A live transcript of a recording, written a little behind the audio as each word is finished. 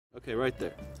Okay, right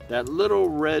there. That little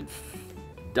red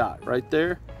dot right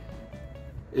there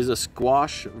is a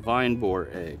squash vine borer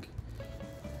egg.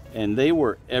 And they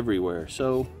were everywhere.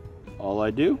 So all I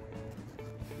do,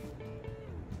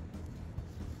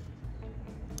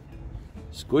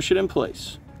 squish it in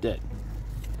place, dead.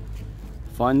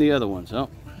 Find the other ones. Oh,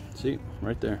 see,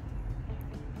 right there.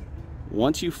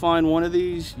 Once you find one of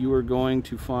these, you are going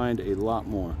to find a lot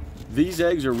more. These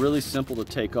eggs are really simple to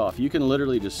take off. You can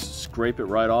literally just scrape it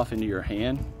right off into your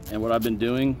hand. And what I've been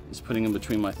doing is putting them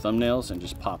between my thumbnails and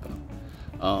just popping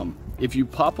them. If you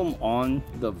pop them on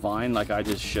the vine like I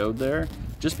just showed there,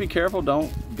 just be careful.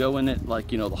 Don't go in it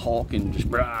like, you know, the Hulk and just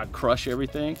crush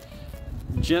everything.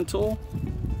 Gentle,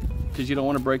 because you don't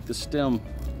want to break the stem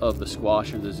of the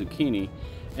squash or the zucchini,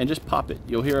 and just pop it.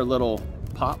 You'll hear a little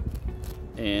pop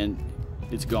and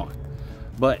it's gone.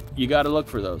 But you got to look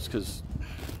for those, because,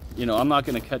 you know, I'm not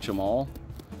going to catch them all,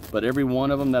 but every one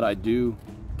of them that I do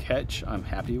catch, I'm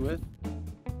happy with.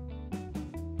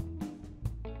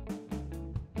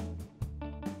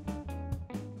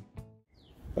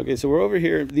 Okay, so we're over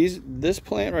here. This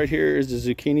plant right here is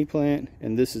a zucchini plant,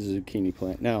 and this is a zucchini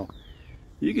plant. Now,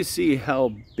 you can see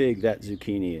how big that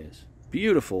zucchini is.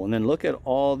 Beautiful. And then look at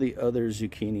all the other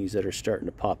zucchinis that are starting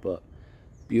to pop up.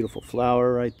 Beautiful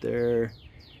flower right there.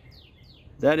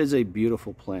 That is a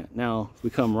beautiful plant. Now, if we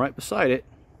come right beside it,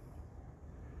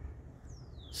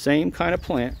 same kind of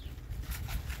plant.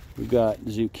 We've got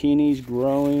zucchinis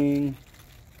growing.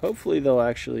 Hopefully they'll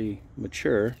actually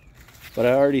mature. But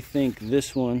I already think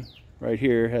this one right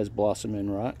here has blossom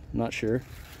end rot. Not sure.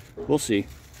 We'll see.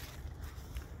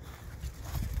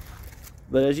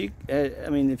 But as you, I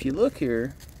mean, if you look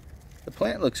here, the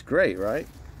plant looks great, right?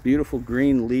 Beautiful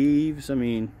green leaves. I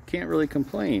mean, can't really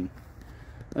complain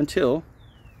until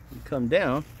you come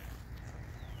down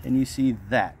and you see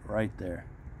that right there.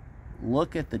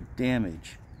 Look at the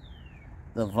damage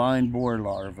the vine borer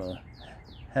larvae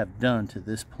have done to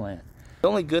this plant. The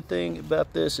only good thing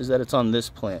about this is that it's on this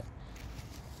plant.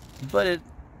 But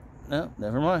no,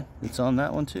 never mind. It's on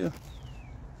that one too.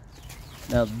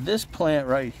 Now this plant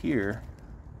right here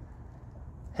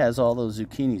has all those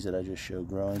zucchinis that I just showed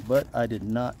growing, but I did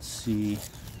not see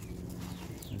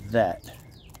that.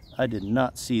 I did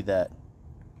not see that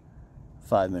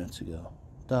 5 minutes ago.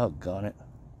 Doggone it.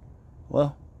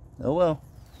 Well, oh well.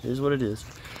 Here's what it is.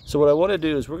 So what I want to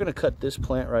do is we're going to cut this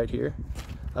plant right here.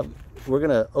 We're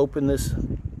going to open this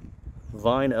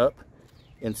vine up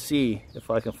and see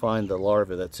if I can find the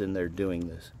larva that's in there doing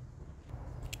this.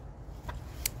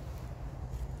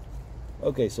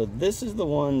 Okay, so this is the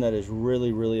one that is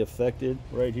really affected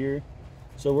right here.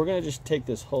 So we're going to just take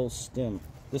this whole stem.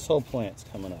 This whole plant's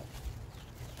coming up.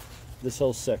 This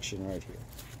whole section right here.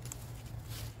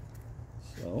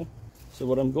 So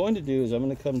what I'm going to do is I'm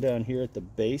going to come down here at the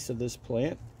base of this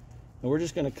plant, and we're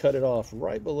just going to cut it off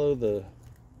right below the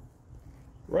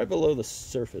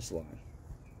surface line.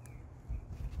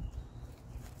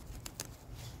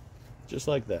 Just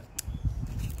like that.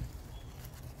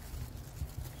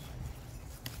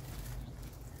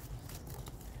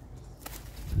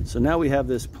 So now we have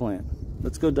this plant.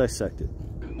 Let's go dissect it.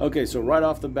 Okay, so right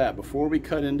off the bat, before we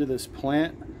cut into this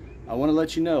plant, I want to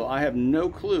let you know I have no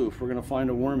clue if we're going to find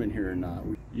a worm in here or not.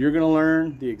 You're going to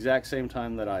learn the exact same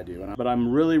time that I do, but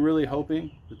I'm really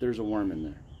hoping that there's a worm in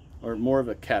there, or more of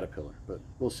a caterpillar, but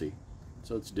we'll see.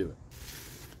 So let's do it.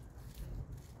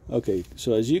 Okay,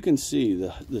 so as you can see,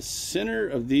 the center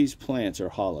of these plants are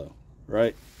hollow,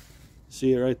 right?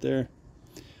 See it right there?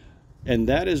 And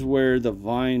that is where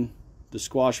the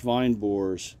squash vine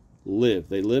borers live.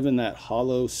 They live in that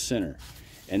hollow center,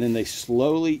 and then they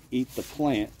slowly eat the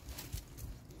plant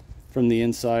from the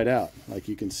inside out, like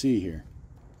you can see here.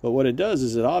 But what it does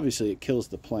is it kills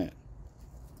the plant.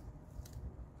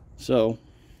 So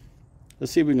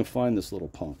let's see if we can find this little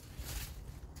punk.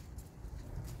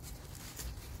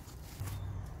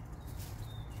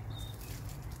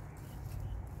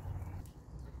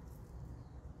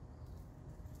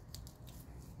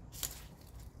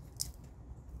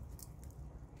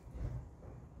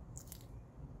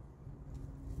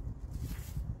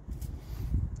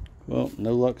 Well,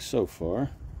 no luck so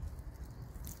far.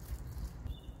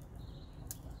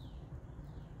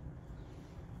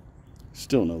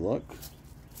 Still no luck.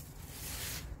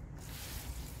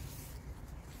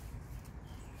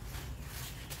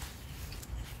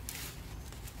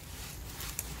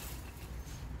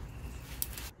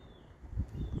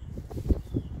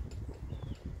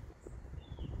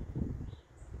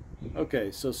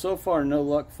 Okay, so far no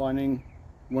luck finding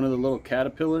one of the little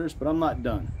caterpillars, but I'm not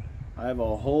done. I have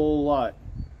a whole lot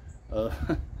of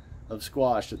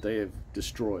squash that they have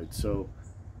destroyed, so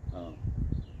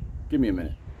give me a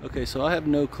minute. Okay, so I have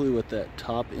no clue what that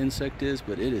top insect is,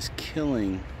 but it is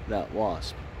killing that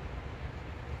wasp.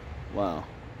 Wow.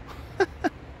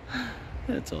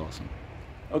 That's awesome.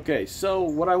 Okay, so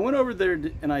what I went over there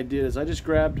and I did is I just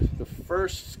grabbed the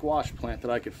first squash plant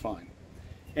that I could find.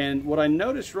 And what I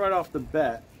noticed right off the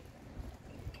bat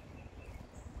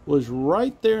was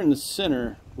right there in the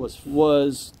center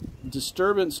was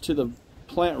disturbance to the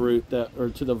plant root or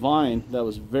to the vine that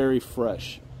was very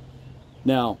fresh.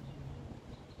 Now,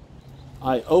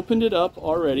 I opened it up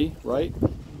already right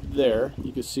there.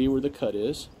 You can see where the cut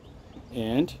is.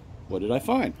 And what did I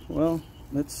find? Well,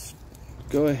 let's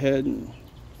go ahead and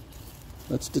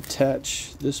let's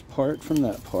detach this part from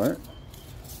that part.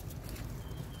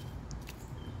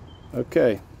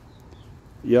 Okay,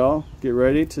 y'all get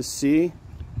ready to see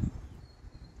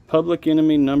public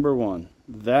enemy number one.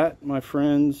 That, my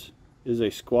friends, is a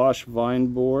squash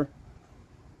vine borer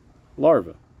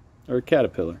larva or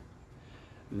caterpillar.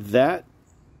 That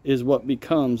is what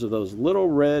becomes of those little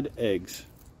red eggs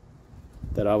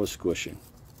that I was squishing.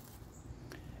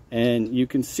 And you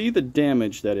can see the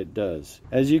damage that it does.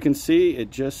 As you can see, it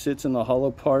just sits in the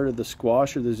hollow part of the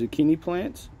squash or the zucchini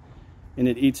plants, and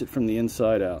it eats it from the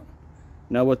inside out.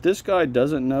 Now what this guy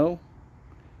doesn't know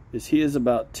is he is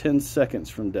about 10 seconds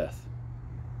from death.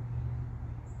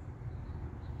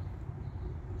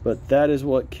 But that is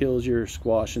what kills your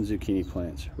squash and zucchini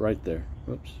plants, right there.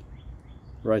 Whoops,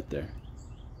 right there.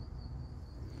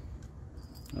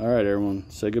 All right, everyone,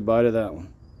 say goodbye to that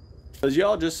one. As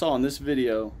y'all just saw in this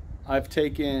video, I've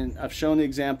shown the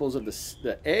examples of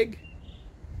the egg,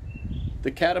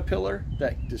 the caterpillar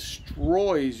that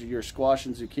destroys your squash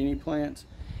and zucchini plants,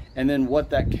 and then what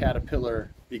that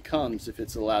caterpillar becomes if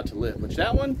it's allowed to live, which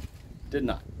that one did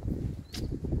not.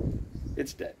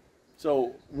 It's dead.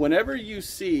 So whenever you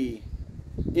see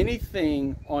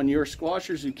anything on your squash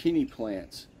or zucchini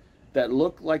plants that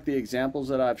look like the examples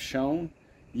that I've shown,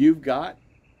 you've got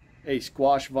a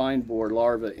squash vine borer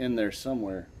larva in there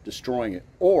somewhere destroying it,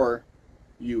 or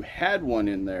you had one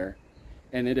in there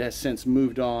and it has since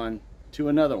moved on to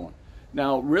another one.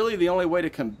 Now really the only way to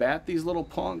combat these little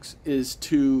punks is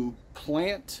to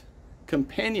plant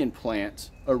companion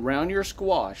plants around your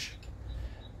squash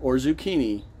or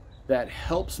zucchini that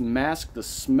helps mask the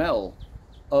smell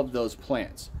of those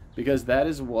plants, because that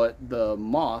is what the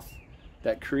moth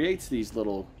that creates these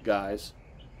little guys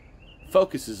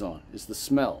focuses on, is the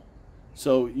smell.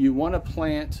 So you want to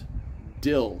plant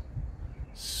dill,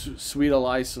 sweet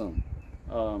alyssum,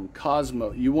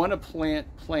 cosmo. You want to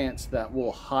plant plants that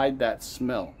will hide that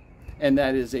smell, and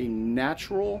that is a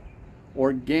natural,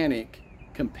 organic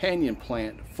companion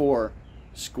plant for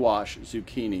squash,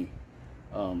 zucchini,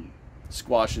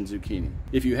 squash and zucchini.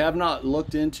 If you have not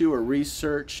looked into or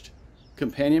researched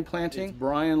companion planting,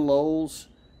 Brian Lowell's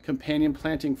Companion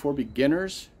Planting for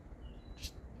Beginners.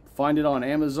 Find it on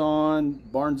Amazon,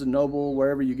 Barnes & Noble,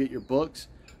 wherever you get your books.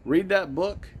 Read that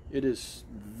book. It is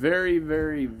very,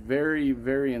 very, very,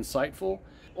 very insightful.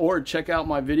 Or check out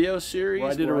my video series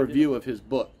where I did a review of his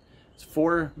book. It's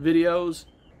 4 videos,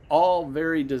 all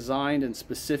very designed and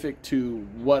specific to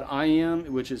what I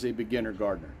am, which is a beginner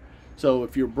gardener. So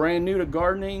if you're brand new to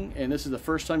gardening and this is the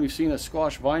first time you've seen a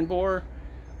squash vine borer,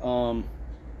 the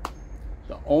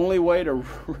only way to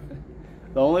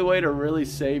really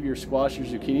save your squash or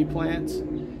zucchini plants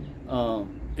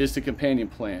is to companion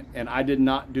plant. And I did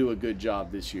not do a good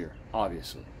job this year,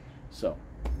 obviously. So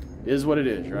it is what it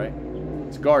is, right?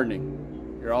 It's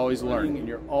gardening. You're always learning, and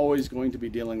you're always going to be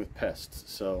dealing with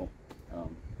pests. So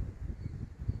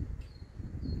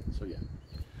yeah.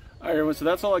 All right, everyone, so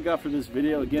that's all I got for this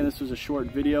video. Again, this was a short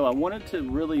video. I wanted to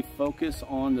really focus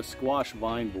on the squash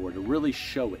vine borer, to really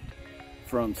show it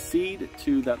from seed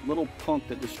to that little punk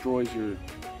that destroys your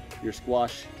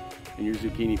squash and your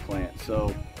zucchini plant.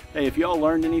 So, hey, if y'all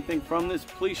learned anything from this,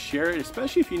 please share it,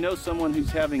 especially if you know someone who's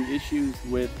having issues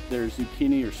with their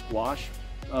zucchini or squash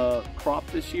crop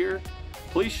this year.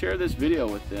 Please share this video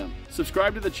with them.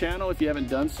 Subscribe to the channel if you haven't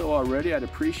done so already. I'd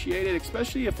appreciate it,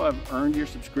 especially if I've earned your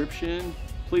subscription.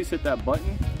 Please hit that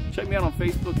button. Check me out on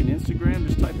Facebook and Instagram.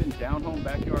 Just type in Down Home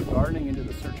Backyard Gardening into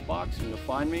the search box and you'll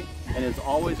find me. And as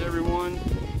always, everyone,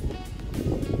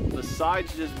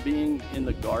 besides just being in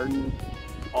the garden,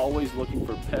 always looking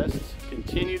for pests,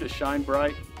 continue to shine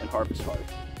bright and harvest hard.